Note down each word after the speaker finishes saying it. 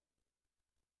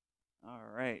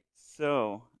right.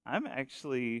 So I'm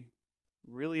actually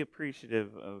really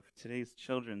appreciative of today's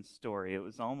children's story. It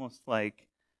was almost like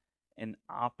an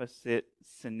opposite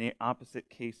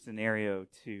case scenario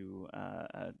to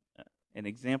an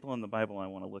example in the Bible I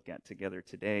want to look at together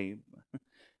today.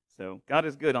 So God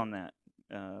is good on that,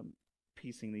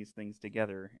 piecing these things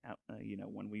together,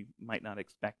 when we might not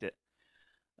expect it.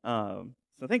 So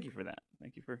thank you for that.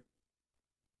 Thank you for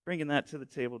bringing that to the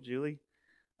table, Julie.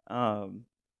 Um,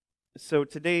 so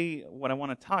today, what I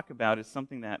want to talk about is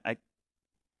something that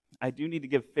I do need to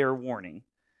give fair warning.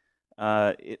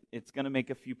 It's going to make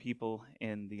a few people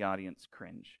in the audience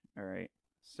cringe. All right.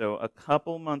 So a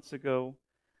couple months ago,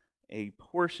 a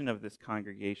portion of this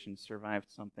congregation survived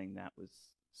something that was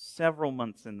several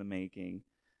months in the making.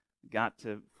 Got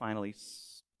to finally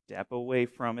step away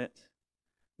from it,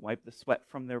 wipe the sweat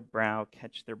from their brow,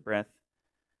 catch their breath,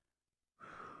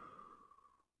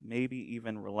 maybe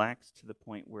even relax to the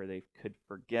point where they could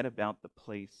forget about the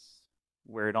place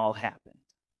where it all happened.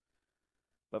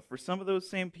 But for some of those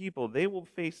same people, they will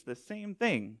face the same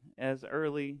thing as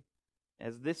early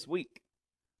as this week,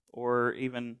 or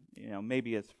even,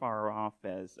 maybe as far off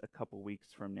as a couple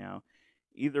weeks from now.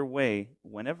 Either way,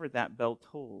 whenever that bell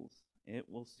tolls, it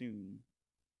will soon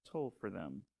toll for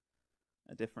them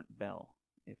a different bell,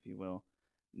 if you will.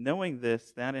 Knowing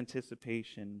this, that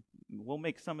anticipation will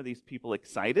make some of these people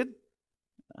excited,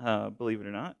 believe it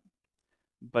or not,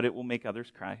 but it will make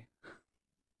others cry.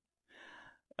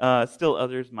 Still,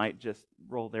 others might just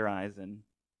roll their eyes and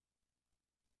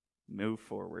move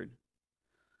forward.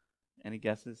 Any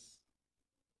guesses?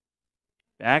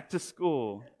 Back to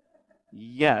school.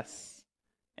 Yes.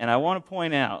 And I want to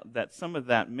point out that some of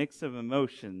that mix of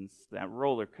emotions, that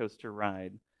roller coaster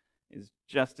ride, is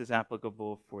just as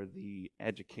applicable for the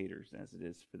educators as it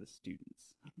is for the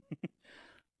students.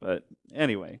 But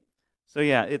anyway, so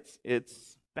yeah,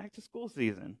 it's back to school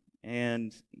season,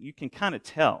 and you can kind of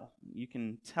tell. You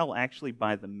can tell actually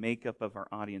by the makeup of our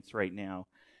audience right now.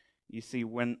 You see,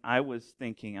 when I was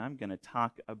thinking I'm going to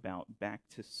talk about back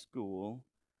to school,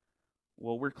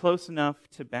 well, we're close enough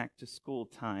to back to school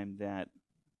time that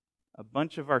a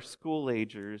bunch of our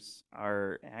school-agers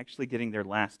are actually getting their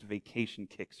last vacation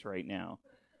kicks right now.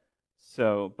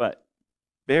 So, but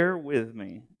bear with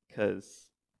me, because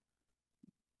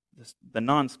the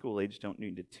non-school age don't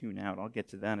need to tune out. I'll get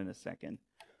to that in a second.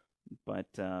 But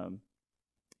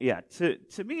yeah,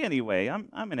 to me anyway, I'm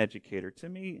an educator. To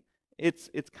me, it's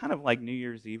kind of like New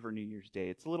Year's Eve or New Year's Day.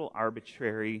 It's a little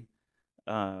arbitrary.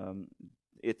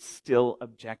 It's still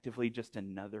objectively just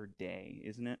another day,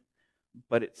 isn't it?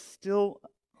 But it's still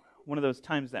one of those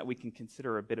times that we can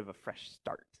consider a bit of a fresh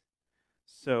start.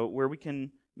 So where we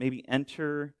can maybe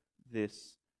enter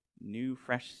this new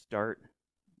fresh start,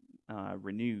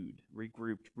 renewed,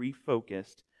 regrouped,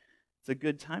 refocused. It's a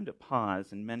good time to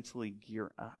pause and mentally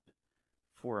gear up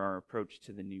for our approach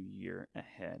to the new year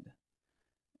ahead.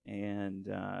 And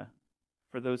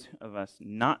for those of us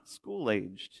not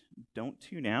school-aged, don't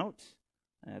tune out.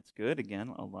 That's good. Again,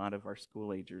 a lot of our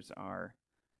school-agers are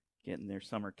getting their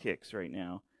summer kicks right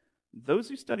now. Those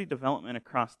who study development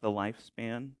across the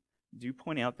lifespan do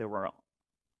point out that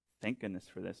thank goodness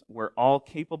for this, we're all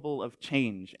capable of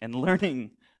change and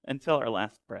learning until our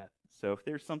last breath. So if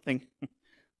there's something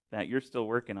that you're still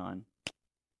working on,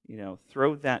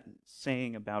 throw that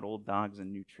saying about old dogs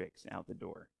and new tricks out the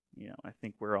door. I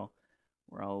think we're all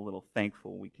a little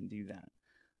thankful we can do that.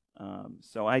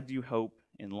 So I do hope,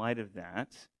 in light of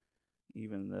that,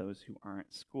 even those who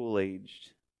aren't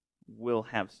school-aged will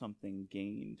have something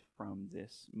gained from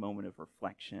this moment of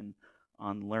reflection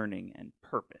on learning and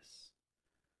purpose.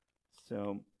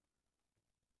 So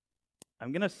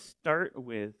I'm going to start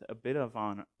with a bit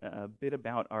about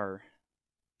our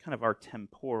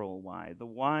temporal why, the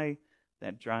why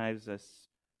that drives us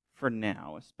for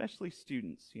now, especially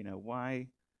students. Why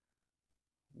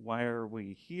are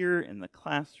we here in the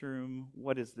classroom?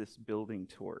 What is this building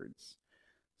towards?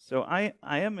 So I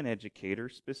am an educator.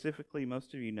 Specifically,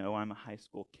 most of you know I'm a high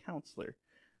school counselor.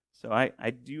 So I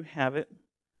do have it.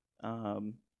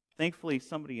 Thankfully,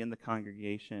 somebody in the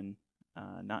congregation,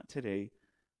 not today,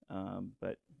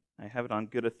 but I have it on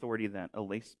good authority that a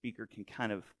lay speaker can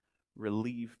kind of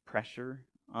relieve pressure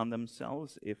on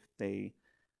themselves if they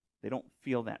don't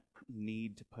feel that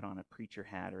need to put on a preacher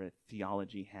hat or a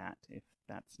theology hat. If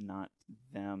that's not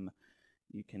them,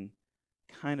 you can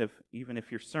kind of, even if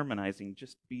you're sermonizing,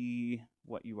 just be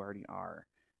what you already are.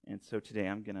 And so today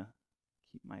I'm going to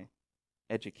keep my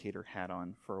educator hat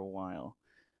on for a while,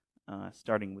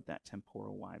 starting with that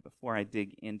temporal why. Before I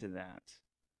dig into that,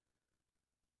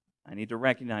 I need to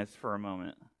recognize for a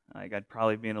moment, I'd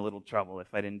probably be in a little trouble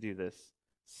if I didn't do this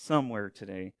somewhere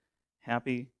today.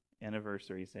 Happy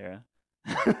anniversary, Sarah.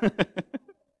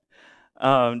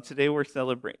 Today we're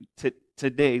celebrating.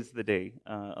 Today's the day.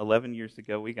 11 years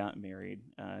ago, we got married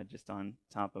just on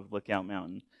top of Lookout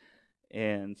Mountain.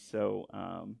 And so,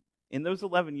 in those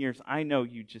 11 years, I know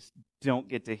you just don't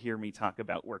get to hear me talk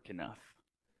about work enough.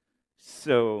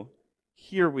 So,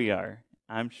 here we are.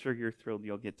 I'm sure you're thrilled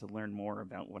you'll get to learn more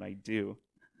about what I do.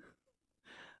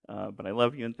 But I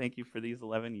love you and thank you for these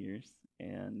 11 years.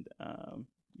 And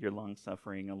your long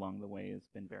suffering along the way has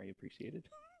been very appreciated.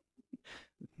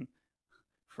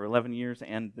 For 11 years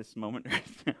and this moment right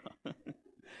now.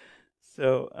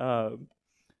 So,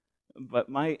 but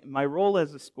my role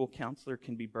as a school counselor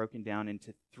can be broken down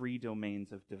into 3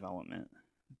 domains of development: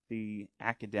 the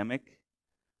academic,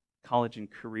 college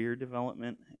and career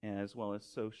development, as well as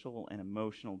social and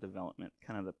emotional development,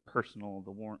 kind of the personal,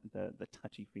 the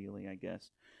touchy-feely, I guess.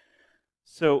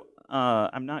 So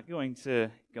I'm not going to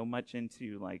go much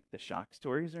into like the shock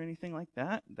stories or anything like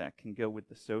that. That can go with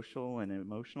the social and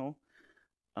emotional.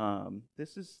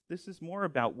 This is more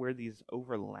about where these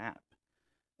overlap.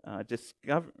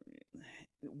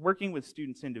 Working with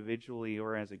students individually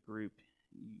or as a group,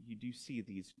 you do see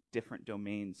these different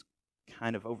domains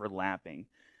kind of overlapping.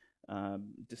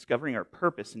 Discovering our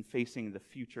purpose and facing the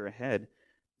future ahead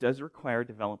does require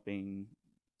developing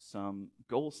some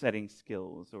goal-setting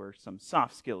skills or some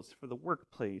soft skills for the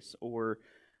workplace, or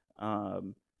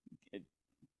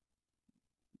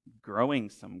growing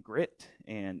some grit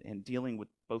and dealing with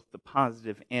both the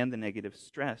positive and the negative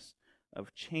stress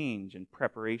of change and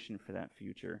preparation for that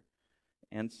future,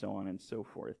 and so on and so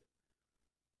forth.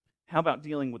 How about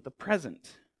dealing with the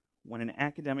present, when an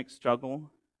academic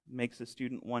struggle makes a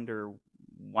student wonder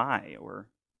why, or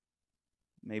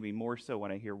maybe more so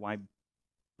what I hear, why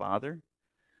bother?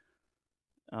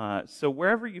 So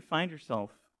wherever you find yourself,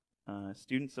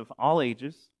 students of all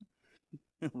ages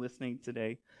listening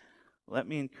today, let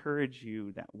me encourage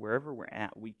you that wherever we're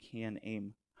at, we can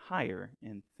aim higher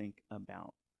and think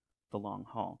about the long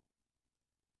haul.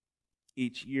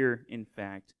 Each year, in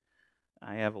fact,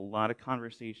 I have a lot of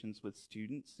conversations with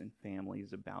students and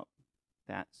families about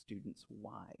that student's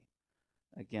why.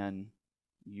 Again,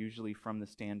 usually from the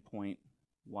standpoint,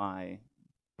 why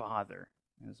bother,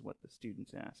 is what the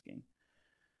student's asking.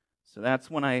 So that's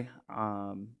when I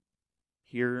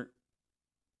hear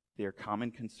their common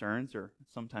concerns or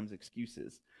sometimes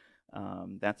excuses.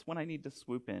 That's when I need to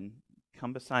swoop in,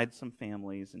 come beside some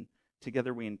families, and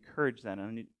together we encourage that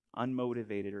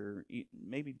unmotivated or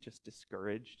maybe just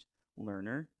discouraged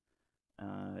learner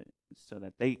so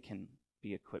that they can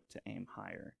be equipped to aim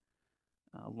higher.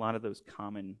 A lot of those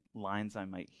common lines I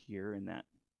might hear in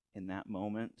that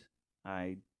moment: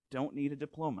 I don't need a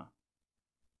diploma.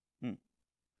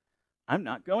 I'm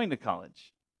not going to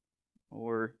college.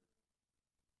 Or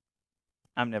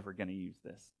I'm never going to use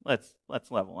this. Let's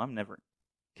level. I'm never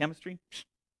chemistry? Psh,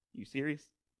 you serious?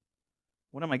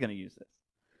 When am I going to use this?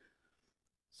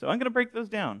 So I'm going to break those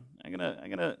down. I'm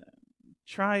going to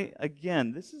try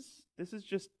again. This is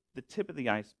just the tip of the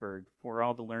iceberg for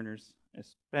all the learners,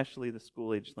 especially the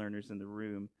school-age learners in the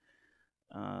room.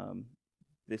 We're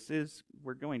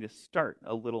going to start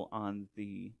a little on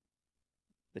the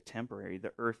temporary,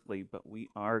 the earthly, but we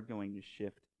are going to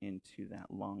shift into that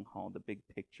long haul, the big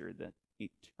picture, the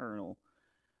eternal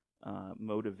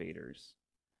motivators.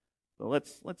 So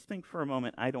let's think for a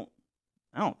moment. I don't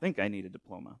think I need a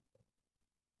diploma.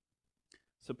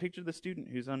 So picture the student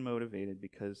who's unmotivated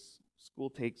because school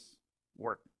takes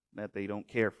work that they don't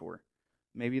care for.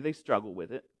 Maybe they struggle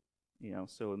with it,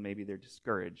 so maybe they're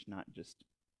discouraged, not just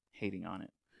hating on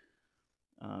it.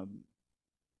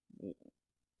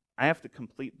 I have to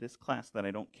complete this class that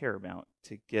I don't care about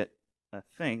to get a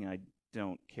thing I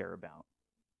don't care about.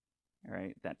 All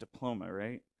right, that diploma,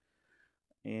 right?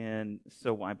 And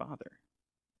so why bother?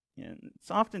 And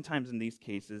it's oftentimes in these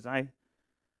cases,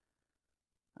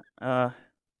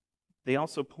 they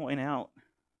also point out,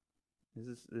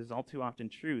 this is all too often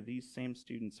true, these same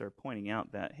students are pointing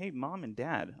out that, hey, mom and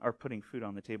dad are putting food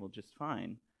on the table just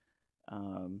fine.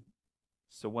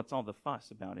 So what's all the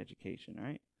fuss about education,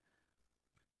 right?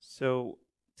 So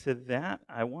to that,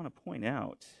 I want to point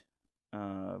out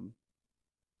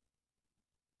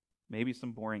maybe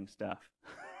some boring stuff.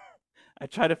 I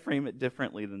try to frame it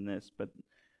differently than this, but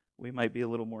we might be a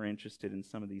little more interested in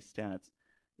some of these stats.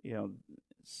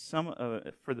 Some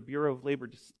for the Bureau of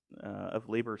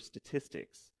Labor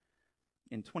Statistics,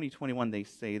 in 2021, they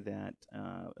say that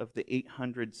of the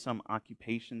 800 some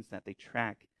occupations that they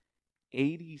track,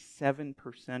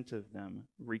 87% of them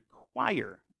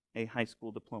require a high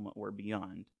school diploma or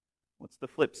beyond. What's the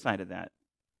flip side of that?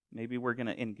 Maybe we're going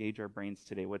to engage our brains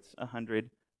today. What's 100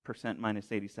 minus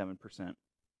 87%?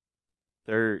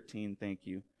 13, thank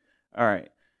you. All right.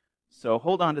 So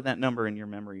hold on to that number in your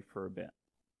memory for a bit.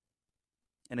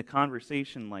 In a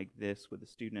conversation like this with a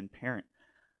student and parent,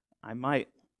 I might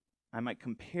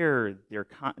compare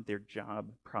their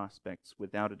job prospects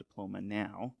without a diploma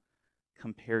now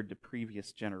compared to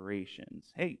previous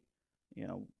generations. Hey,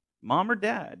 your mom or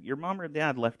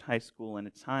dad left high school in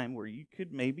a time where you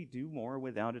could maybe do more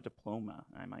without a diploma,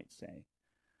 I might say.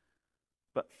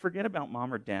 But forget about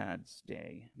mom or dad's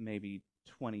day, maybe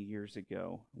 20 years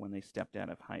ago when they stepped out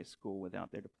of high school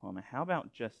without their diploma. How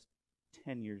about just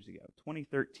 10 years ago,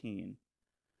 2013?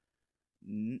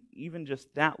 Even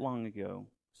just that long ago,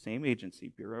 same agency,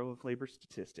 Bureau of Labor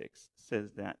Statistics,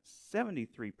 says that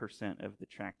 73% of the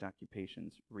tracked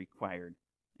occupations required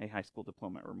a high school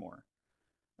diploma or more.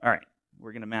 All right,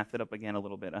 we're going to math it up again a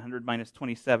little bit. 100 minus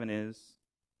 27 is...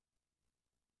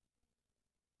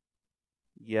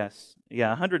 Yes. Yeah,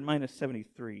 100 minus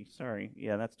 73. Sorry.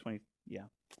 Yeah, that's 20. Yeah,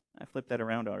 I flipped that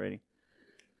around already.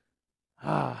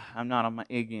 I'm not on my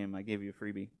A game. I gave you a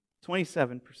freebie.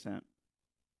 27%.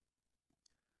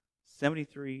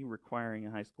 73 requiring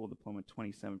a high school diploma,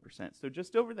 27%. So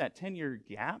just over that 10-year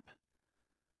gap,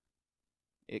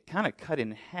 it kind of cut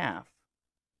in half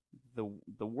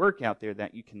the work out there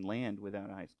that you can land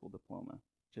without a high school diploma,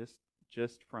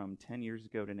 just from 10 years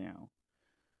ago to now.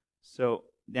 So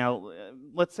now,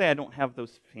 let's say I don't have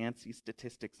those fancy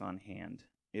statistics on hand.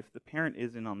 If the parent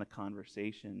isn't on the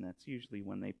conversation, that's usually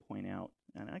when they point out,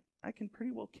 and I can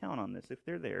pretty well count on this if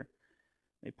they're there.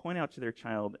 They point out to their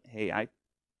child, hey, I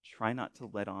try not to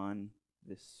let on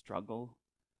this struggle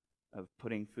of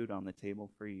putting food on the table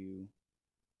for you.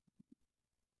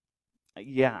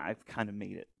 Yeah, I've kind of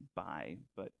made it by,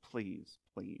 but please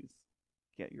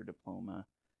get your diploma.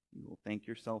 You will thank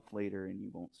yourself later, and you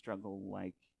won't struggle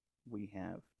like we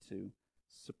have to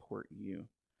support you.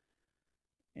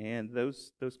 And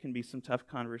those can be some tough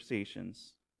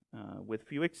conversations. With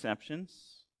few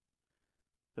exceptions,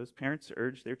 those parents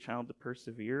urge their child to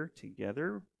persevere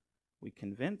together. We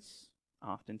convince,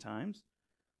 oftentimes,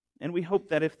 and we hope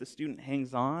that if the student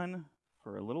hangs on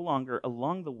for a little longer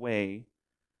along the way,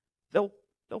 they'll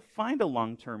find a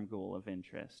long-term goal of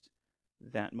interest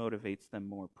that motivates them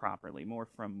more properly, more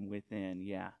from within.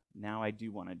 Yeah, now I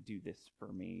do want to do this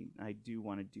for me. I do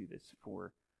want to do this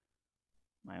for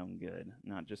my own good,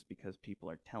 not just because people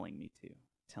are telling me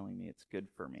it's good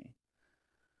for me.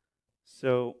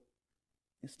 So,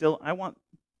 still, I want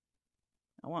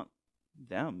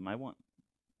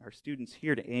our students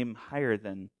here to aim higher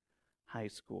than high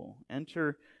school.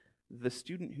 Enter the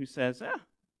student who says,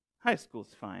 high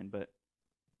school's fine, but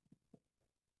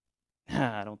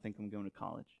I don't think I'm going to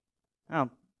college.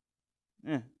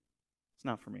 It's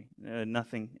not for me.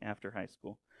 Nothing after high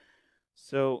school.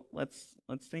 So let's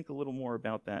think a little more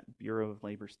about that Bureau of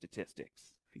Labor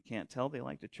Statistics. If you can't tell, they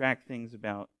like to track things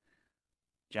about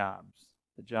jobs,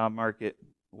 the job market,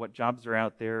 what jobs are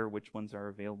out there, which ones are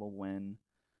available when,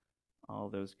 all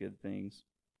those good things.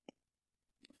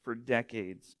 For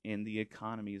decades in the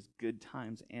economy's good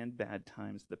times and bad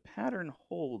times, the pattern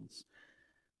holds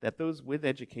that those with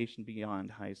education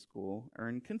beyond high school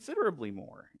earn considerably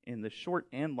more in the short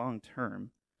and long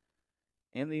term,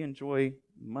 and they enjoy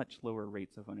much lower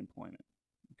rates of unemployment.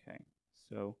 Okay,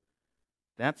 so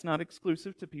that's not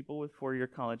exclusive to people with four-year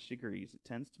college degrees. It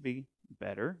tends to be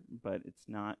better, but it's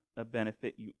not a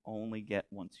benefit you only get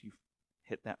once you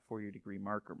hit that four-year degree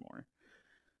mark or more.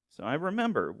 So I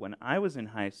remember when I was in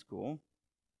high school,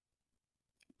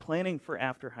 planning for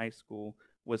after high school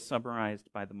was summarized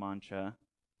by the mantra,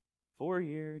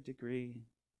 4-year degree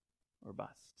or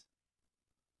bust.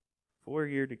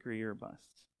 4-year degree or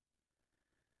bust.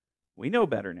 We know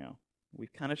better now.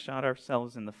 We've kind of shot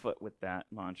ourselves in the foot with that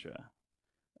mantra.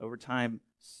 Over time,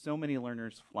 so many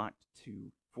learners flocked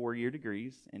to 4-year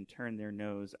degrees and turned their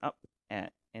nose up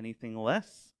at anything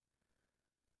less.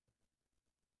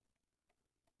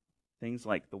 Things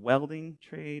like the welding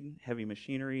trade, heavy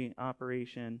machinery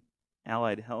operation,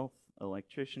 allied health,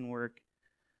 electrician work,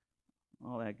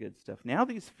 all that good stuff. Now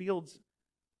these fields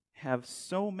have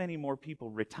so many more people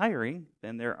retiring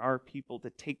than there are people to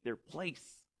take their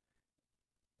place.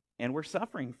 And we're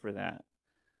suffering for that.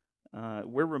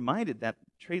 We're reminded that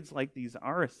trades like these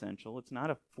are essential. It's not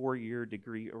a 4-year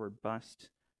degree or bust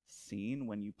scene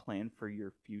when you plan for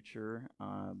your future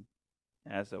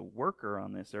as a worker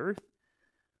on this earth.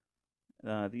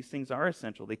 These things are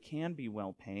essential. They can be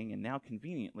well-paying, and now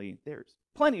conveniently, there's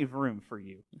plenty of room for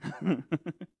you.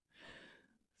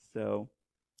 So,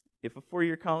 if a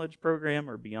 4-year college program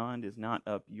or beyond is not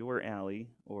up your alley,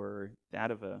 or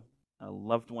that of a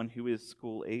loved one who is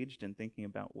school-aged and thinking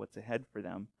about what's ahead for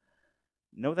them,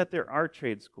 Know that there are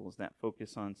trade schools that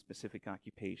focus on specific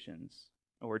occupations,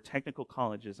 or technical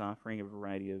colleges offering a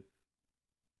variety of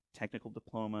technical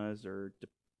diplomas or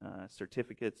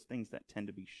certificates, things that tend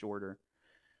to be shorter.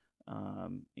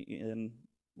 And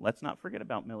let's not forget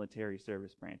about military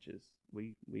service branches.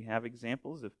 We have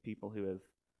examples of people who have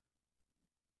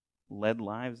led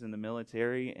lives in the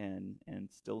military and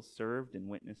still served and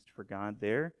witnessed for God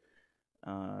there,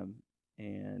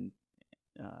 and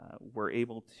were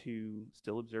able to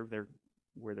still observe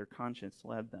where their conscience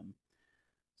led them.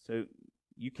 So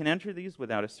you can enter these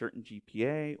without a certain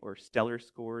GPA or stellar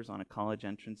scores on a college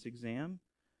entrance exam,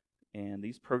 and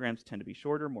these programs tend to be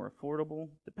shorter, more affordable.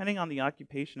 Depending on the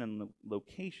occupation and the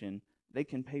location, they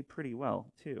can pay pretty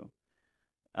well too.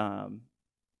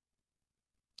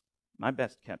 My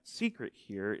best kept secret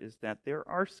here is that there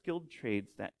are skilled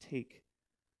trades that take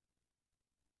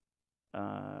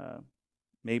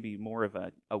maybe more of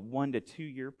a 1 to 2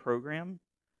 year program,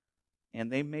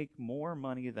 and they make more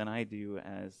money than I do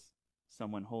as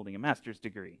someone holding a master's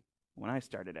degree when I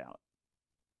started out.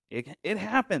 It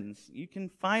happens. You can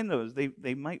find those.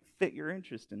 They might fit your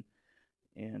interest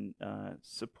and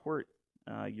support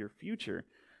your future.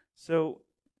 So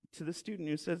to the student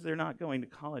who says they're not going to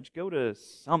college, go to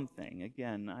something.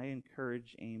 Again, I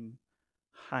encourage aim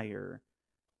higher.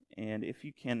 And if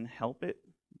you can help it,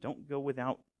 don't go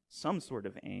without some sort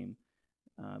of aim.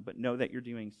 But know that you're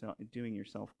doing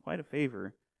yourself quite a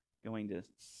favor going to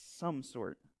some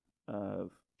sort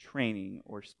of training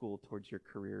or school towards your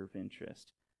career of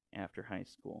interest after high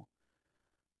school.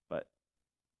 But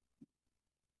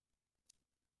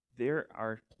there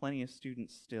are plenty of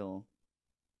students still,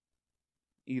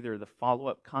 either the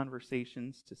follow-up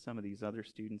conversations to some of these other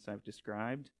students I've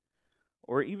described,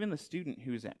 or even the student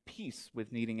who's at peace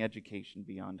with needing education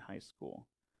beyond high school.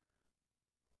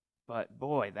 But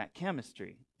boy, that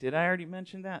chemistry. Did I already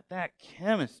mention that? That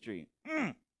chemistry.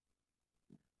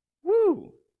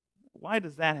 Woo! Why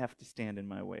does that have to stand in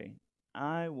my way?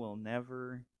 I will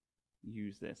never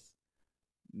use this.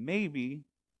 Maybe,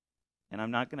 and I'm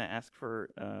not going to ask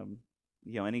for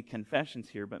any confessions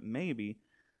here, but maybe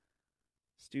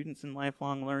students and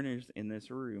lifelong learners in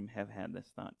this room have had this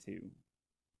thought too.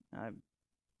 I've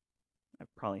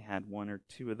probably had 1 or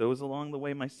 2 of those along the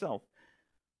way myself.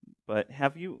 But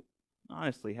have you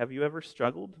ever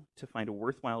struggled to find a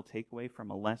worthwhile takeaway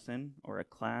from a lesson or a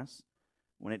class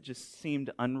when it just seemed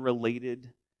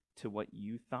unrelated to what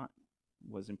you thought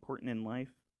was important in life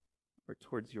or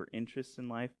towards your interests in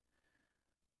life?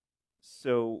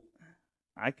 So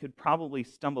I could probably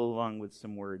stumble along with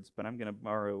some words, but I'm going to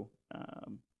borrow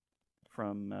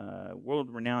from a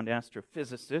world-renowned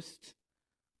astrophysicist,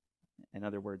 in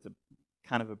other words,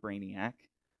 kind of a brainiac,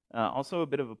 also a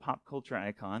bit of a pop culture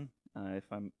icon,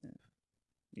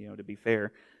 to be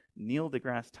fair, Neil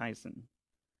deGrasse Tyson.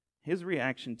 His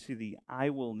reaction to the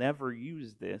 "I will never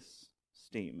use this"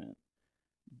 statement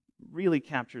really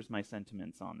captures my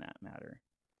sentiments on that matter.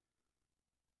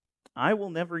 "I will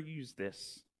never use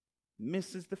this"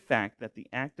 misses the fact that the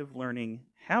act of learning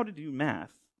how to do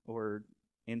math, or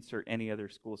insert any other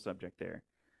school subject there,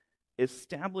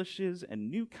 establishes a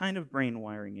new kind of brain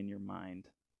wiring in your mind,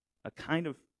 a kind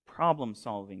of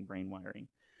problem-solving brain wiring.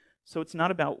 So it's not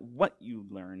about what you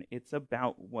learn, it's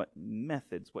about what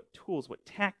methods, what tools, what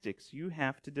tactics you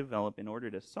have to develop in order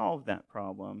to solve that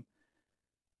problem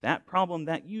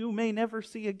that you may never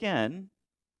see again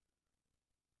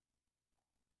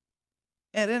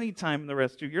at any time in the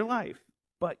rest of your life.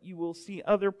 But you will see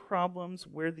other problems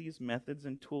where these methods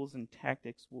and tools and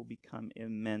tactics will become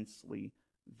immensely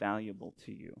valuable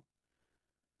to you.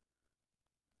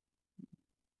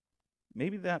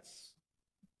 Maybe that's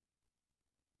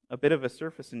a bit of a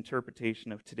surface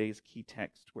interpretation of today's key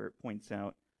text, where it points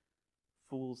out,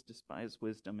 "Fools despise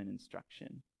wisdom and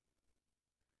instruction."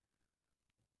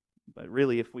 But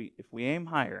really, if we aim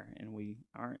higher and we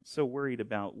aren't so worried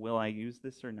about, will I use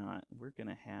this or not, we're going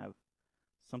to have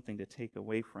something to take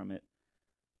away from it.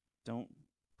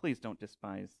 Please don't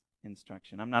despise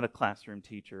instruction. I'm not a classroom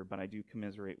teacher, but I do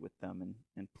commiserate with them,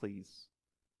 and please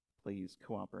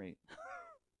cooperate.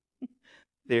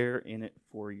 They're in it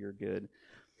for your good.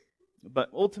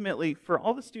 But ultimately, for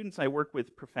all the students I work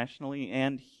with professionally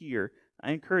and here,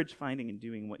 I encourage finding and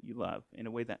doing what you love in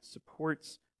a way that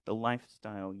supports the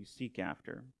lifestyle you seek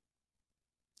after.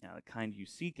 Now, the kind you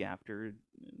seek after,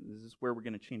 this is where we're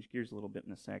going to change gears a little bit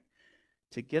in a sec.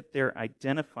 To get there,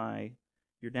 identify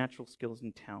your natural skills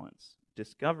and talents.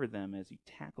 Discover them as you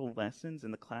tackle lessons in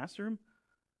the classroom.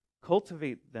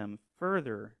 Cultivate them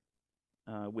further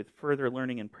with further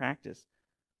learning and practice.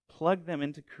 Plug them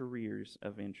into careers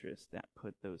of interest that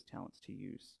put those talents to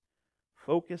use.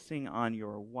 Focusing on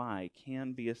your why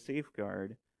can be a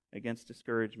safeguard against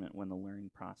discouragement when the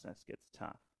learning process gets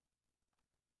tough.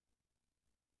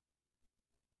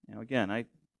 Now, again, I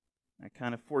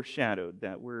kind of foreshadowed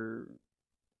that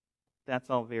that's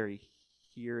all very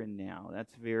here and now.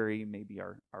 That's very maybe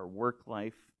our work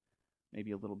life,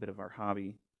 maybe a little bit of our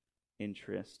hobby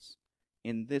interests.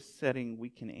 In this setting, we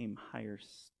can aim higher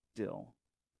still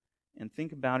and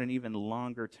think about an even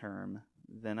longer term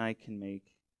than I can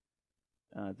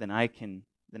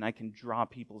draw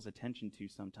people's attention to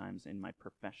sometimes in my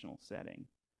professional setting.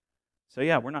 So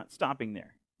yeah, we're not stopping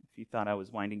there. If you thought I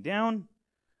was winding down,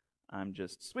 I'm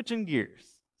just switching gears.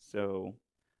 So,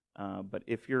 but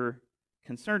if you're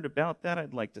concerned about that,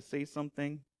 I'd like to say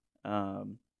something.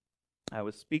 I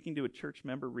was speaking to a church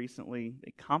member recently.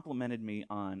 They complimented me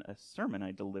on a sermon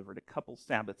I delivered a couple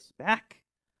Sabbaths back.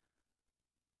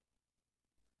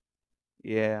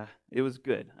 Yeah, it was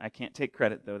good. I can't take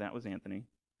credit, though. That was Anthony.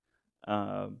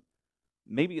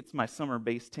 Maybe it's my summer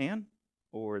base tan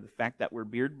or the fact that we're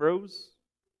beard bros.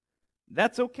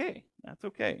 That's okay. That's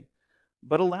okay.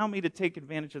 But allow me to take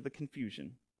advantage of the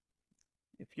confusion.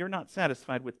 If you're not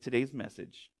satisfied with today's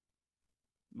message,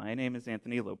 my name is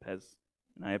Anthony Lopez,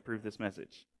 and I approve this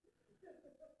message.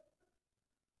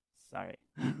 Sorry.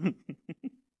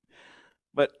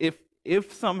 But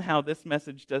if somehow this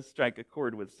message does strike a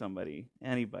chord with somebody,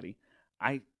 anybody,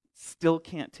 I still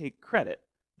can't take credit.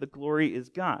 The glory is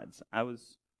God's. I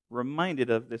was reminded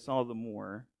of this all the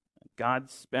more,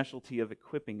 God's specialty of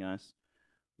equipping us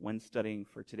when studying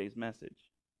for today's message.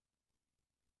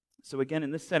 So again, in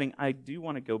this setting, I do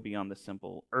want to go beyond the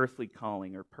simple earthly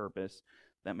calling or purpose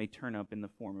that may turn up in the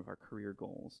form of our career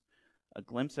goals. A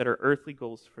glimpse at our earthly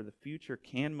goals for the future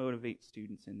can motivate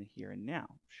students in the here and now,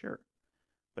 sure.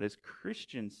 But as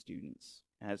Christian students,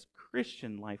 as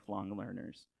Christian lifelong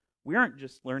learners, we aren't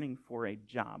just learning for a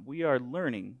job. We are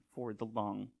learning for the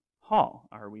long haul,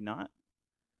 are we not?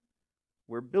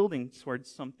 We're building towards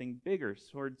something bigger,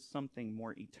 towards something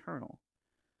more eternal.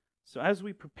 So as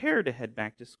we prepare to head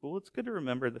back to school, it's good to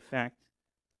remember the fact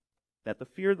that the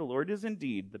fear of the Lord is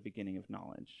indeed the beginning of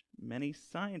knowledge. Many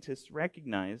scientists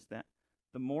recognize that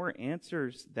the more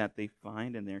answers that they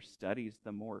find in their studies,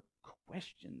 the more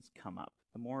questions come up,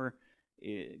 the more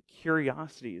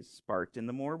curiosity is sparked, and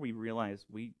the more we realize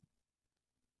we're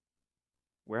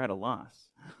at a loss.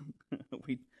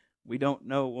 we don't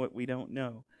know what we don't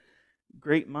know.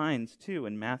 Great minds, too,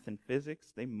 in math and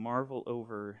physics, they marvel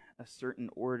over a certain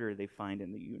order they find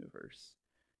in the universe,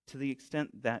 to the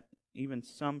extent that even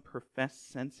some profess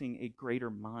sensing a greater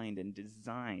mind and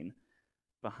design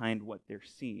behind what they're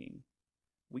seeing.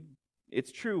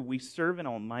 It's true, we serve an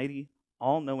almighty,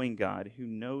 all-knowing God who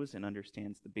knows and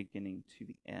understands the beginning to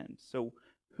the end. So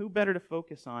who better to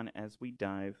focus on as we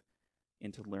dive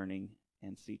into learning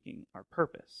and seeking our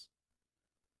purpose?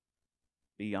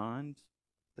 Beyond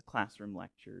the classroom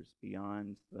lectures,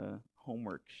 beyond the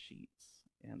homework sheets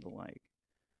and the like.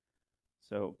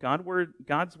 So God's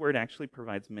Word actually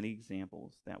provides many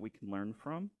examples that we can learn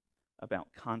from about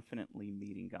confidently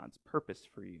meeting God's purpose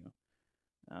for you.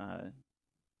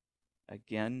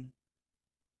 Again,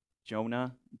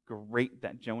 Jonah, great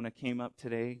that Jonah came up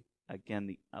today.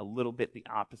 Again, a little bit the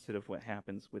opposite of what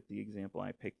happens with the example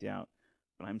I picked out.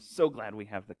 But I'm so glad we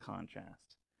have the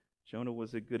contrast. Jonah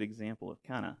was a good example of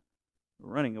kind of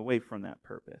running away from that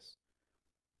purpose.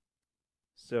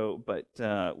 So, but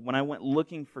when I went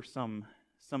looking for some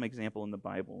example in the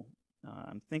Bible,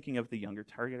 I'm thinking of the younger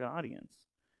target audience.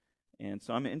 And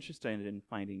so I'm interested in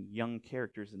finding young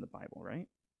characters in the Bible, right?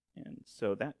 And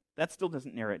so that still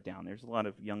doesn't narrow it down. There's a lot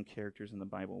of young characters in the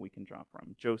Bible we can draw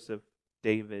from. Joseph,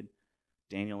 David,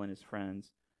 Daniel and his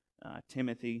friends,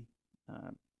 Timothy.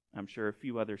 I'm sure a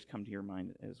few others come to your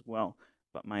mind as well.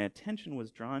 But my attention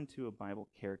was drawn to a Bible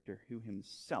character who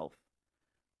himself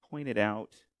pointed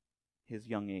out his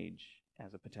young age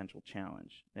as a potential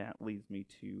challenge. That leads me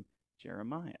to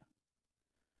Jeremiah.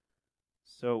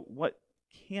 So what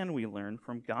can we learn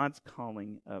from God's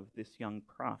calling of this young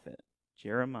prophet,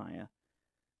 Jeremiah,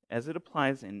 as it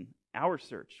applies in our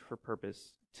search for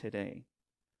purpose today?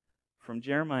 From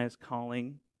Jeremiah's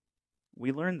calling,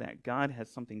 we learn that God has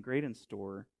something great in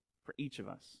store for each of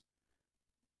us.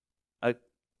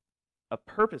 A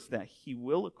purpose that he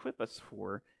will equip us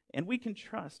for, and we can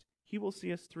trust he will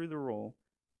see us through the role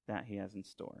that he has in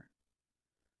store.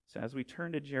 So as we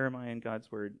turn to Jeremiah and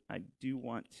God's word, I do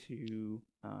want to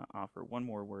offer one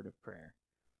more word of prayer.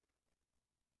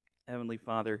 Heavenly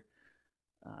Father,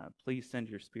 please send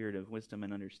your spirit of wisdom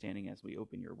and understanding as we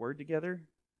open your word together,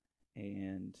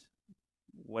 and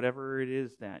whatever it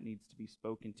is that needs to be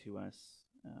spoken to us,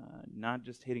 not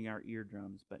just hitting our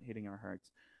eardrums, but hitting our hearts.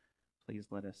 Please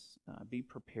let us be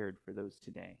prepared for those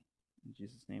today. In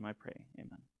Jesus' name I pray.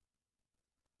 Amen.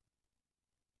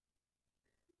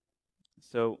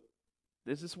 So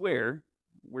this is where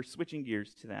we're switching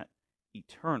gears to that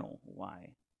eternal why,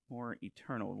 more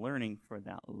eternal, learning for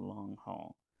that long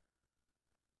haul.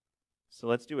 So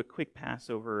let's do a quick pass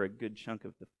over a good chunk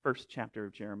of the first chapter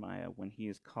of Jeremiah when he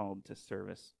is called to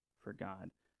service for God,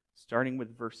 starting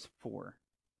with verse 4.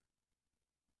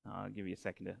 I'll give you a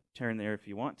second to turn there if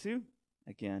you want to.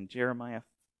 Again, Jeremiah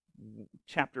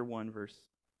chapter 1, verse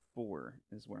 4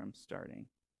 is where I'm starting.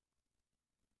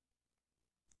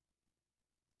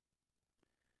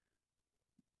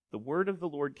 The word of the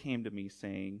Lord came to me,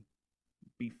 saying,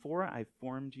 "Before I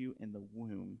formed you in the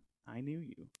womb, I knew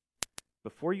you.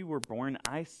 Before you were born,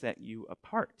 I set you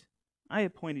apart. I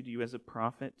appointed you as a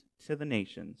prophet to the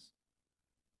nations."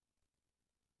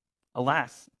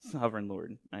 "Alas, sovereign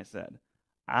Lord," I said,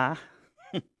 I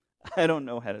don't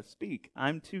know how to speak.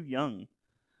 I'm too young."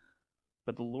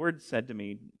 But the Lord said to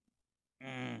me,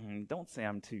 "Don't say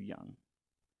I'm too young.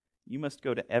 You must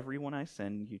go to everyone I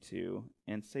send you to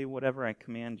and say whatever I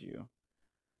command you.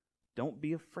 Don't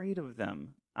be afraid of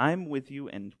them. I'm with you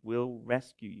and will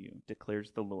rescue you,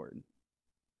 declares the Lord."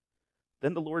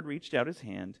 Then the Lord reached out his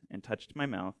hand and touched my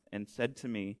mouth and said to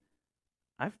me,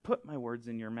 "I've put my words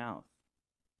in your mouth."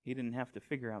 He didn't have to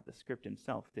figure out the script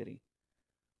himself, did he?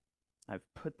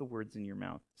 "I've put the words in your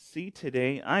mouth. See,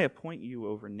 today I appoint you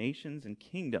over nations and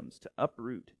kingdoms to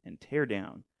uproot and tear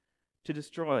down, to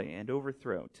destroy and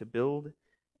overthrow, to build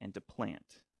and to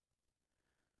plant."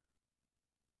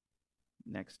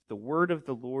 Next, the word of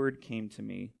the Lord came to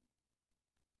me.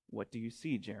 "What do you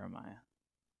see, Jeremiah?"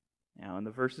 Now, in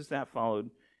the verses that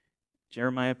followed,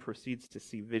 Jeremiah proceeds to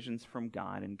see visions from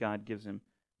God, and God gives him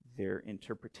their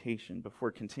interpretation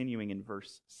before continuing in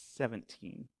verse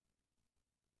 17.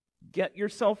 "Get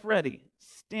yourself ready.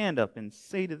 Stand up and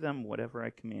say to them whatever I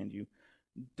command you.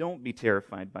 Don't be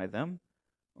terrified by them,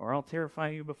 or I'll terrify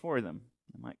you before them."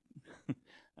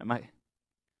 I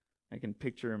can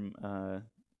picture him,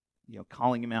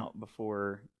 calling him out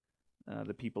before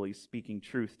the people he's speaking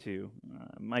truth to.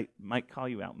 Might call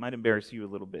you out, might embarrass you a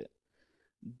little bit.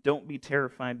 Don't be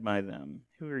terrified by them.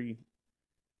 Who are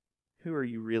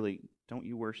you really? Don't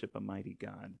you worship a mighty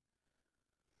God?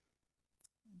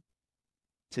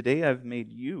 Today I've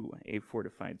made you a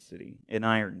fortified city, an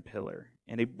iron pillar,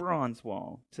 and a bronze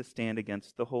wall to stand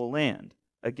against the whole land,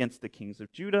 against the kings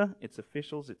of Judah, its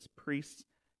officials, its priests,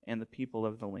 and the people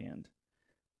of the land.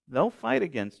 They'll fight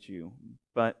against you,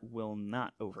 but will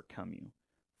not overcome you,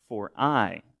 for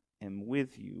I am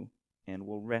with you and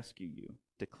will rescue you,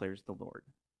 declares the Lord.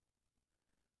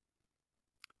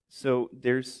 So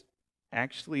that's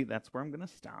where I'm going to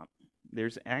stop.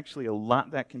 There's actually a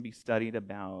lot that can be studied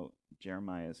about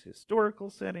Jeremiah's historical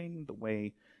setting, the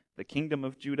way the kingdom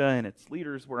of Judah and its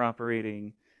leaders were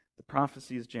operating, the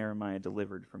prophecies Jeremiah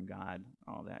delivered from God,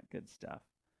 all that good stuff.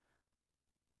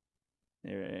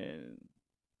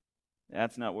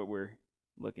 That's not what we're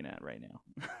looking at right now.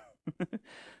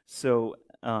 So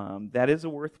that is a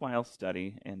worthwhile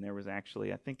study, and there was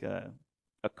actually, I think, a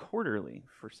quarterly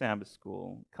for Sabbath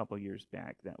school a couple years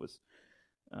back that was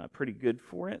pretty good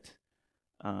for it.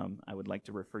 I would like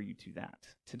to refer you to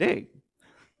that.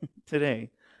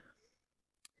 Today,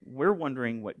 we're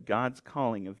wondering what God's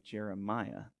calling of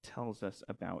Jeremiah tells us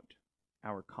about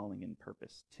our calling and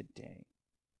purpose today.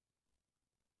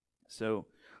 So,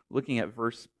 looking at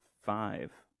verse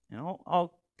 5, and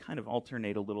I'll kind of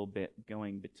alternate a little bit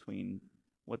going between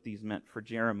what these meant for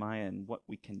Jeremiah and what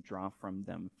we can draw from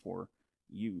them for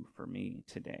you, for me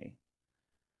today.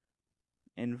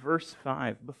 In verse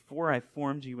 5, "Before I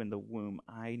formed you in the womb,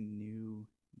 I knew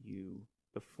you.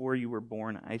 Before you were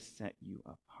born, I set you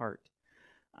apart.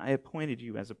 I appointed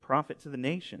you as a prophet to the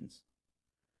nations."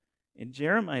 In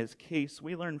Jeremiah's case,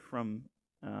 we learn from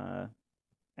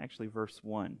verse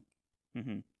 1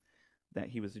 that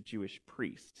he was a Jewish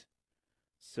priest.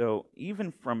 So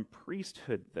even from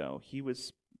priesthood, though, he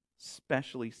was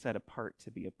specially set apart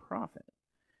to be a prophet.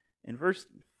 In verse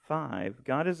 5,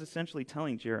 God is essentially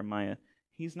telling Jeremiah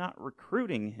he's not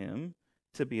recruiting him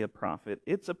to be a prophet.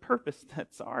 It's a purpose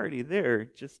that's already there.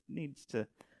 It just needs to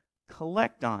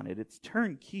collect on it. It's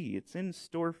turnkey. It's in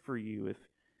store for you, if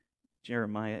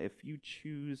Jeremiah, if you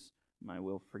choose my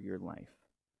will for your life.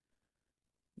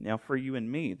 Now, for you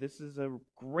and me, this is a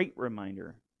great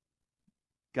reminder.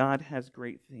 God has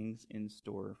great things in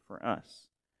store for us.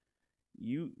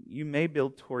 You may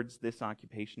build towards this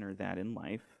occupation or that in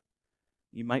life.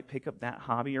 You might pick up that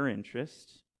hobby or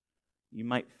interest. You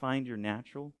might find your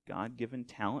natural, God-given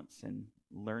talents and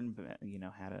learn,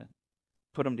 how to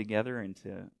put them together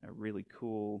into a really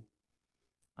cool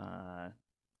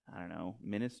I don't know,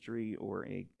 ministry or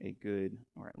a good,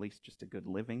 or at least just a good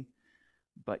living.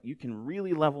 But you can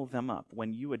really level them up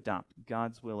when you adopt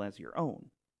God's will as your own.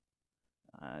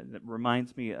 That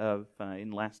reminds me of,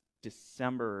 in last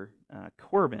December,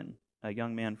 Corbin, a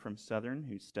young man from Southern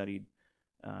who studied,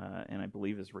 and I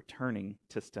believe is returning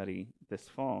to study this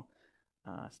fall,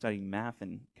 studying math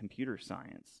and computer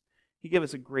science. He gave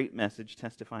us a great message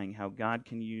testifying how God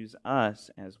can use us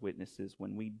as witnesses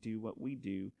when we do what we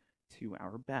do to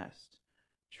our best.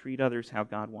 Treat others how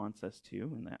God wants us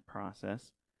to in that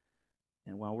process.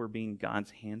 And while we're being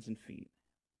God's hands and feet,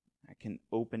 that can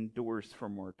open doors for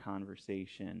more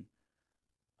conversation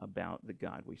about the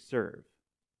God we serve.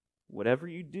 Whatever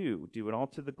you do, do it all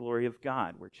to the glory of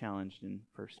God. We're challenged in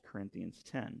 1 Corinthians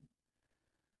 10.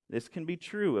 This can be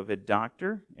true of a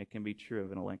doctor. It can be true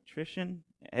of an electrician,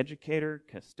 educator,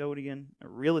 custodian, a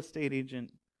real estate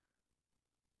agent,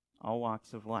 all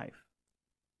walks of life.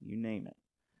 You name it.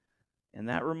 And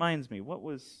that reminds me, what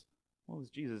was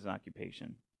Jesus'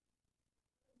 occupation?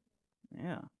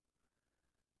 Yeah.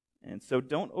 And so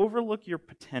don't overlook your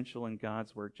potential in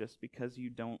God's work just because you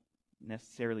don't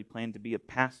necessarily plan to be a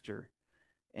pastor.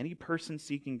 Any person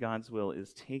seeking God's will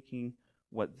is taking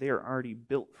what they're already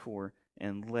built for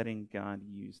and letting God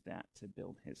use that to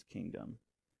build his kingdom.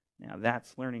 Now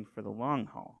that's learning for the long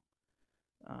haul.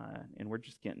 And we're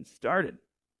just getting started.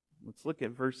 Let's look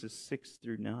at verses 6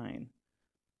 through 9.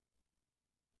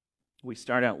 We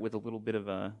start out with a little bit of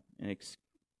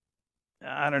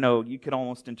I don't know, you could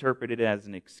almost interpret it as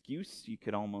an excuse. You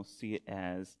could almost see it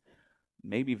as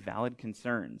maybe valid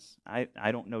concerns.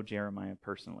 I don't know Jeremiah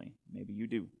personally. Maybe you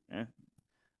do.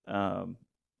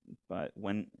 But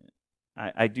when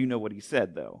I do know what he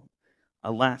said, though.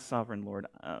 Alas, sovereign Lord,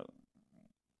 I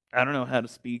don't know how to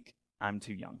speak. I'm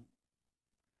too young.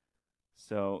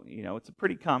 So, it's a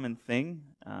pretty common thing.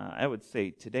 I would say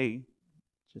today,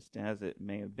 just as it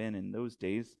may have been in those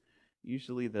days,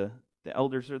 usually the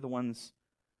elders are the ones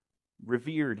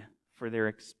revered for their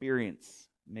experience.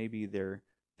 Maybe they're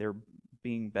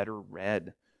being better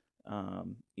read.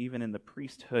 Even in the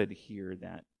priesthood here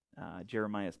that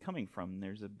Jeremiah is coming from,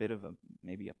 there's a bit of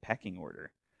maybe a pecking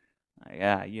order.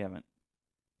 You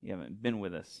haven't been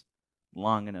with us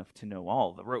long enough to know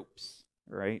all the ropes,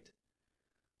 right?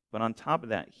 But on top of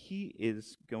that, he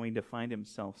is going to find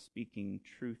himself speaking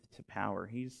truth to power.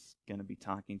 He's going to be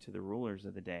talking to the rulers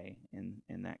of the day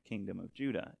in that kingdom of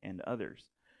Judah and others.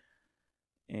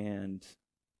 And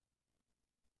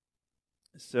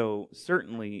so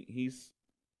certainly he's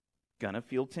going to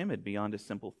feel timid beyond a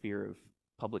simple fear of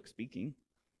public speaking.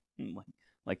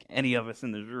 Like any of us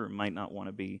in this room might not want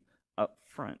to be up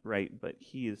front, right? But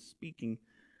he is speaking.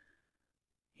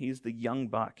 He's the young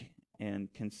buck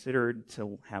and considered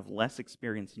to have less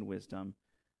experience and wisdom,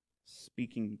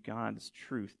 speaking God's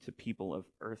truth to people of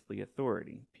earthly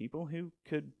authority, people who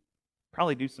could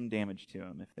probably do some damage to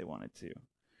him if they wanted to.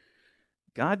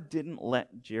 God didn't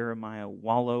let Jeremiah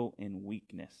wallow in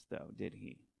weakness, though, did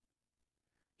he?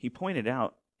 He pointed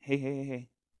out, hey,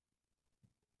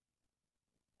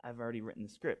 I've already written the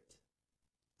script.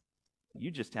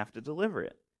 You just have to deliver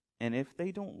it. And if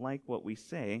they don't like what we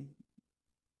say,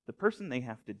 the person they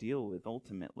have to deal with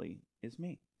ultimately is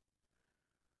me.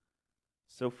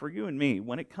 So for you and me,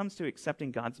 when it comes to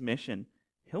accepting God's mission,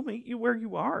 he'll meet you where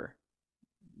you are.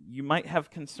 You might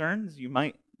have concerns. You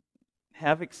might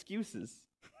have excuses.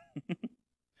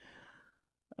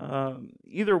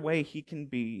 Either way, he can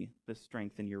be the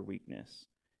strength in your weakness.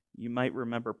 You might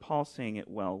remember Paul saying it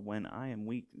well, when I am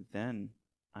weak, then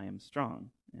I am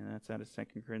strong. And that's out of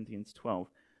 2 Corinthians 12.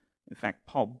 In fact,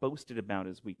 Paul boasted about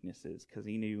his weaknesses because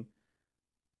he knew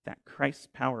that Christ's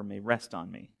power may rest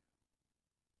on me.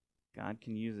 God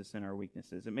can use us in our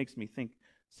weaknesses. It makes me think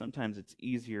sometimes it's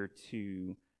easier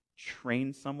to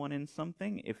train someone in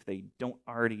something if they don't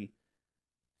already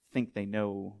think they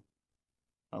know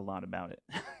a lot about it.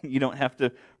 You don't have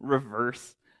to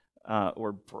reverse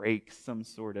or break some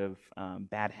sort of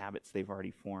bad habits they've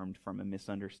already formed from a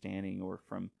misunderstanding or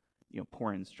from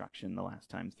poor instruction the last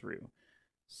time through.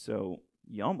 So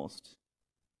you almost,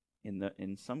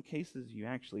 in some cases, you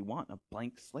actually want a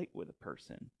blank slate with a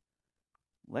person.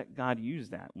 Let God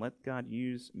use that. Let God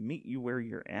meet you where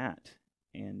you're at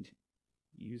and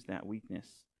use that weakness.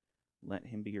 Let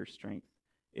him be your strength.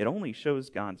 It only shows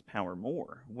God's power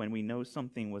more when we know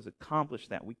something was accomplished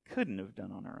that we couldn't have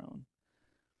done on our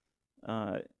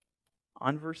own.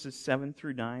 On verses 7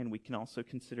 through 9, we can also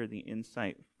consider the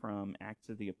insight from Acts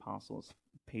of the Apostles,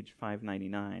 page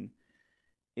 599.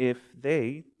 If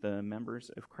they, the members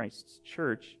of Christ's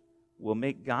church, will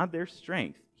make God their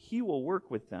strength, he will work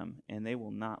with them, and they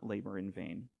will not labor in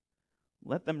vain.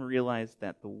 let them realize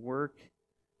that the work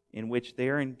in which they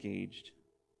are engaged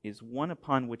is one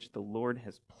upon which the Lord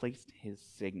has placed his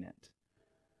signet.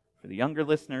 For the younger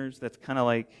listeners, that's kind of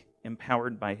like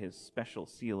empowered by his special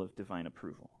seal of divine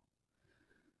approval.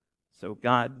 So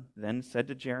God then said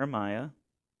to Jeremiah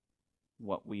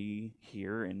what we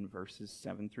hear in verses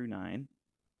 7 through 9.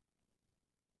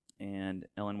 And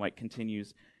Ellen White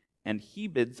continues, and he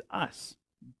bids us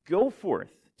go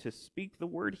forth to speak the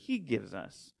word he gives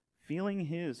us, feeling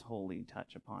his holy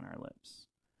touch upon our lips.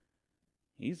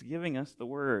 He's giving us the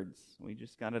words. We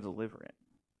just got to deliver it.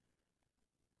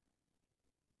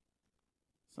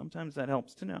 Sometimes that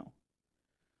helps to know.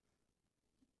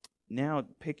 Now,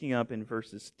 picking up in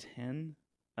verses 10,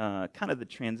 kind of the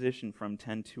transition from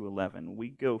 10 to 11, we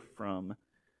go from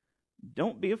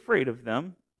don't be afraid of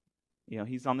them.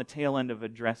 He's on the tail end of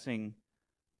addressing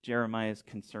Jeremiah's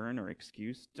concern or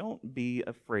excuse. Don't be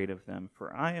afraid of them,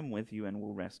 for I am with you and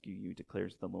will rescue you,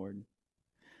 declares the Lord.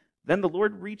 Then the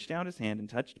Lord reached out his hand and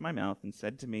touched my mouth and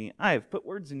said to me, I have put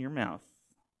words in your mouth.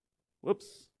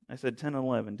 Whoops, I said 10 and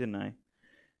 11, didn't I?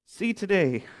 See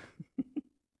today.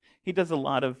 He does a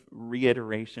lot of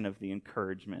reiteration of the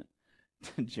encouragement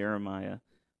to Jeremiah,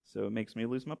 so it makes me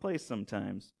lose my place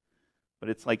sometimes. But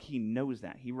it's like he knows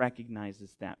that. He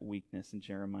recognizes that weakness in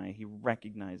Jeremiah. He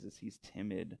recognizes he's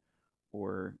timid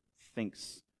or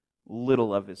thinks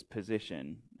little of his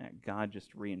position that God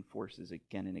just reinforces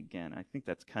again and again. I think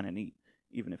that's kind of neat,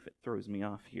 even if it throws me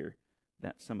off here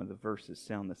that some of the verses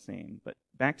sound the same. But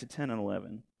back to 10 and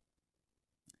 11.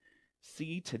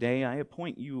 See, today I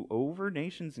appoint you over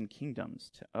nations and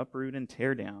kingdoms to uproot and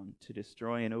tear down, to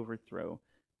destroy and overthrow,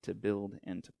 to build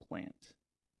and to plant.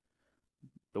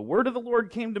 The word of the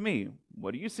Lord came to me.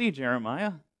 What do you see,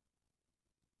 Jeremiah?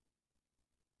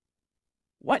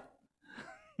 What?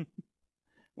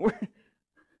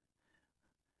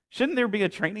 Shouldn't there be a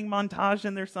training montage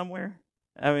in there somewhere?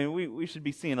 I mean, we should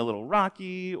be seeing a little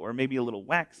Rocky or maybe a little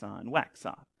wax on, wax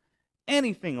off.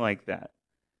 Anything like that.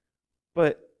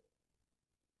 But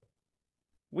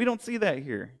we don't see that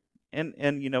here. And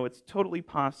it's totally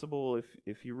possible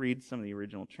if you read some of the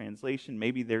original translation,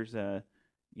 maybe there's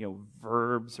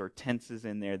verbs or tenses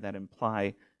in there that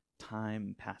imply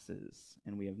time passes,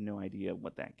 and we have no idea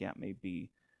what that gap may be.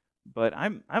 But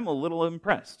I'm a little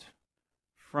impressed.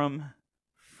 From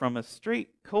a straight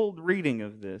cold reading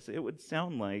of this, it would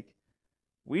sound like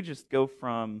we just go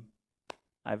from,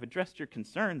 I've addressed your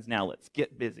concerns, now let's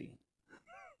get busy.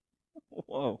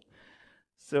 Whoa.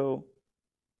 So,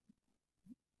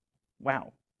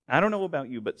 wow. I don't know about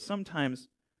you, but sometimes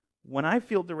when I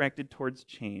feel directed towards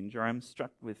change, or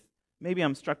maybe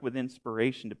I'm struck with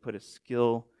inspiration to put a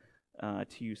skill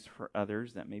to use for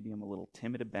others that maybe I'm a little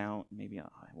timid about, maybe I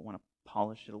want to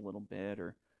polish it a little bit,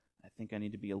 or I think I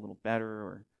need to be a little better,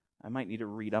 or I might need to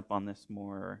read up on this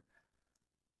more, or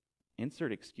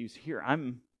insert excuse here,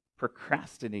 I'm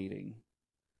procrastinating.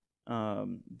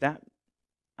 That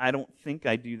I don't think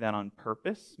I do that on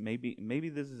purpose. Maybe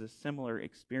this is a similar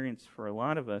experience for a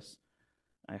lot of us.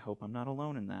 I hope I'm not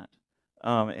alone in that.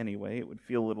 Anyway, it would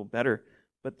feel a little better.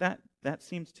 But that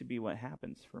seems to be what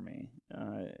happens for me.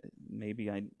 Maybe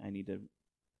I need to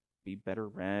be better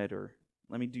read, or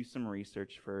let me do some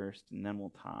research first, and then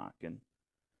we'll talk. And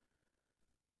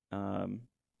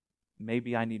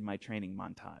maybe I need my training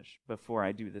montage before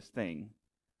I do this thing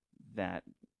that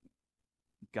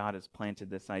God has planted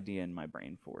this idea in my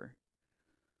brain for.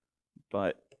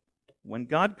 But when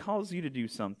God calls you to do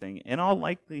something, in all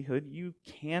likelihood, you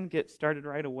can get started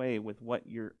right away with what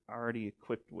you're already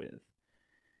equipped with.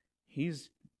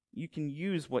 You can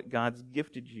use what God's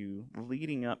gifted you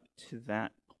leading up to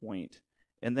that point,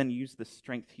 and then use the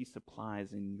strength he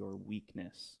supplies in your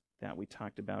weakness that we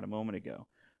talked about a moment ago.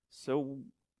 So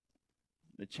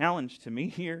the challenge to me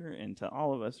here, and to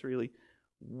all of us really,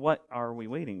 what are we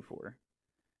waiting for?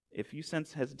 If you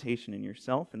sense hesitation in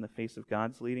yourself in the face of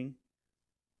God's leading,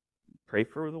 pray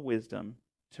for the wisdom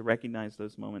to recognize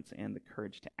those moments and the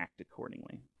courage to act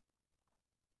accordingly.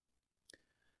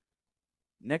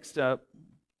 Next up,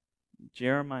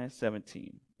 Jeremiah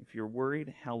 17. If you're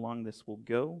worried how long this will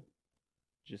go,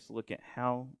 just look at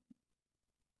how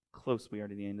close we are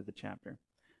to the end of the chapter.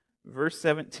 Verse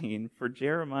 17, for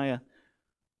Jeremiah,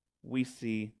 we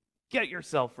see, get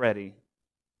yourself ready.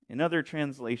 In other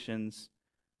translations,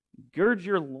 gird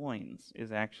your loins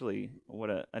is actually what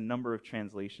a number of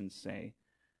translations say.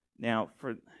 Now,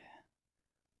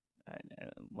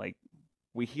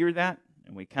 we hear that,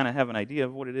 and we kind of have an idea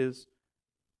of what it is,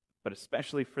 but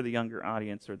especially for the younger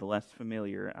audience or the less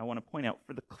familiar, I want to point out,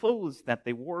 for the clothes that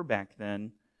they wore back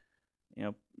then,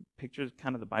 Picture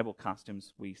kind of the Bible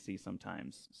costumes we see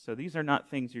sometimes. So these are not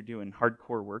things you're doing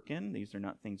hardcore work in. These are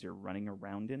not things you're running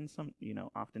around in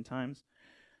oftentimes.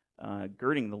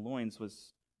 Girding the loins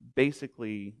was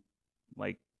basically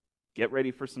like, get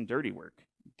ready for some dirty work.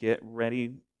 Get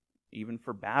ready even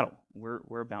for battle.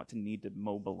 We're about to need to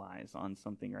mobilize on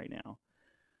something right now.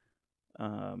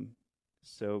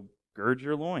 So gird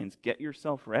your loins. Get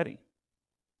yourself ready.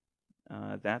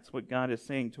 That's what God is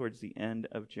saying towards the end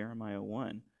of Jeremiah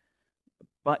 1.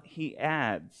 But he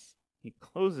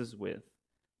closes with,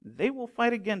 they will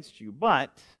fight against you,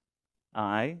 but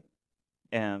I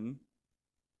am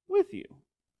with you.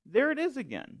 There it is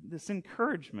again, this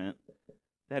encouragement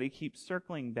that he keeps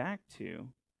circling back to.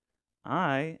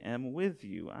 I am with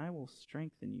you. I will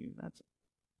strengthen you. That's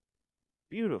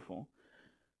beautiful.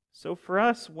 So for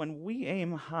us, when we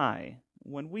aim high,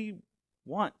 when we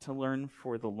want to learn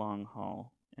for the long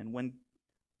haul, and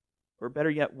or better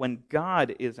yet, when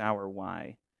God is our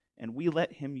why, and we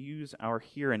let him use our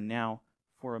here and now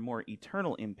for a more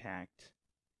eternal impact,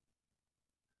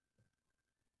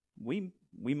 we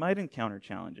might encounter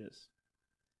challenges.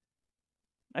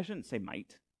 I shouldn't say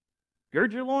might.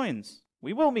 Gird your loins.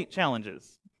 We will meet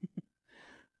challenges.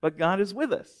 But God is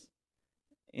with us.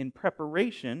 In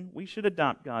preparation, we should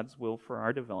adopt God's will for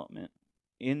our development,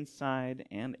 inside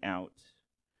and out,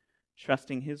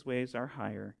 trusting his ways are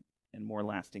higher and more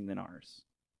lasting than ours.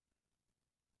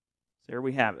 So there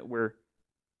we have it. We're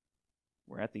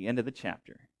at the end of the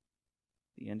chapter.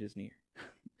 The end is near.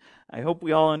 I hope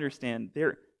we all understand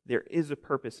there is a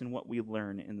purpose in what we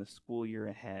learn in the school year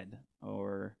ahead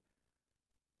or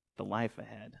the life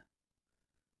ahead.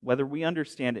 Whether we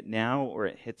understand it now or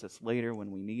it hits us later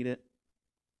when we need it,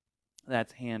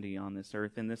 that's handy on this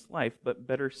earth in this life, but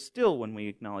better still when we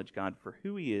acknowledge God for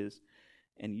who he is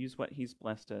and use what he's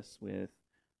blessed us with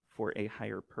for a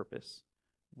higher purpose.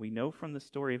 We know from the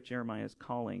story of Jeremiah's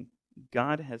calling,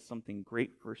 God has something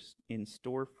great in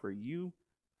store for you,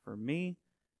 for me,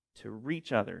 to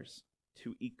reach others,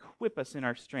 to equip us in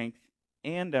our strength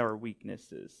and our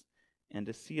weaknesses, and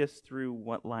to see us through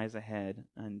what lies ahead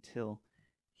until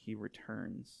he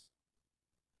returns.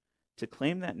 To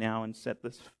claim that now and set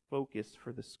this focus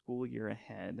for the school year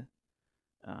ahead,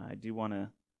 I do want to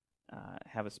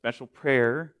have a special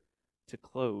prayer to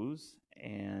close,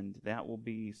 and that will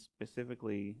be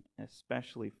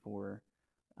especially for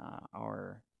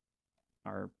our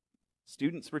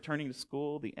students returning to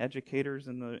school, the educators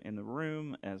in the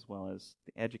room, as well as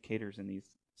the educators in these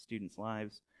students'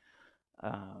 lives.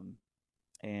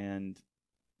 And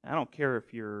I don't care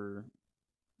if you're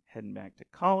heading back to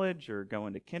college or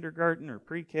going to kindergarten or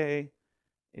pre-K,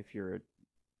 if you're an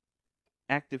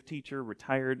active teacher,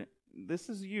 retired, this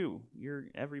is you. You're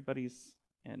everybody's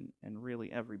and really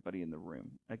everybody in the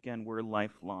room. Again, we're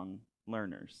lifelong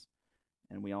learners,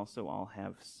 and we also all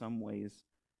have some ways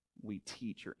we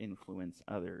teach or influence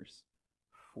others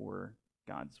for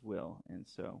God's will. And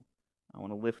so I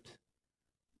want to lift,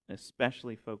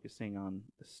 especially focusing on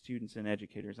the students and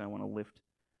educators, I want to lift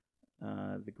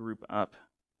the group up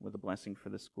with a blessing for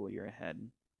the school year ahead.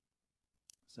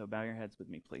 So bow your heads with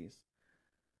me, please.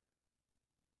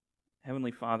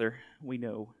 Heavenly Father, we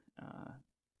know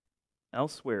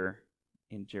elsewhere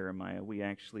in Jeremiah, we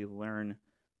actually learn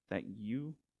that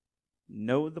you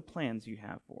know the plans you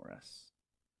have for us.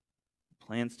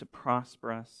 Plans to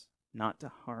prosper us, not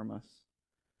to harm us.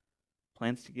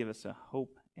 Plans to give us a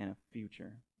hope and a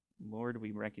future. Lord,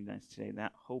 we recognize today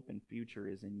that hope and future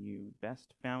is in you,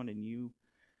 best found in you,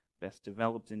 best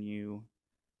developed in you,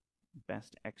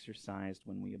 best exercised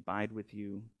when we abide with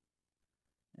you.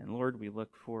 And Lord, we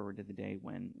look forward to the day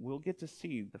when we'll get to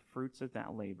see the fruits of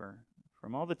that labor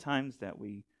from all the times that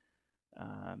we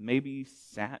maybe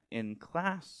sat in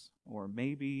class or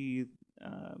maybe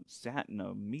sat in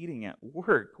a meeting at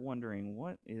work wondering,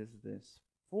 what is this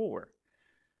for?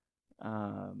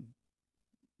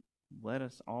 Let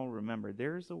us all remember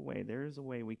there's a way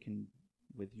we can,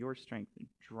 with your strength,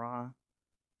 draw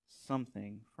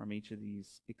something from each of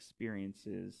these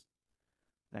experiences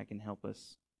that can help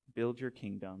us build your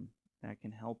kingdom, that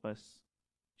can help us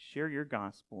share your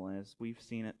gospel as we've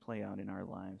seen it play out in our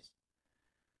lives.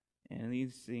 And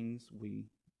these things we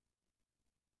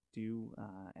do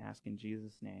ask in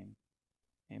Jesus' name.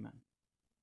 Amen.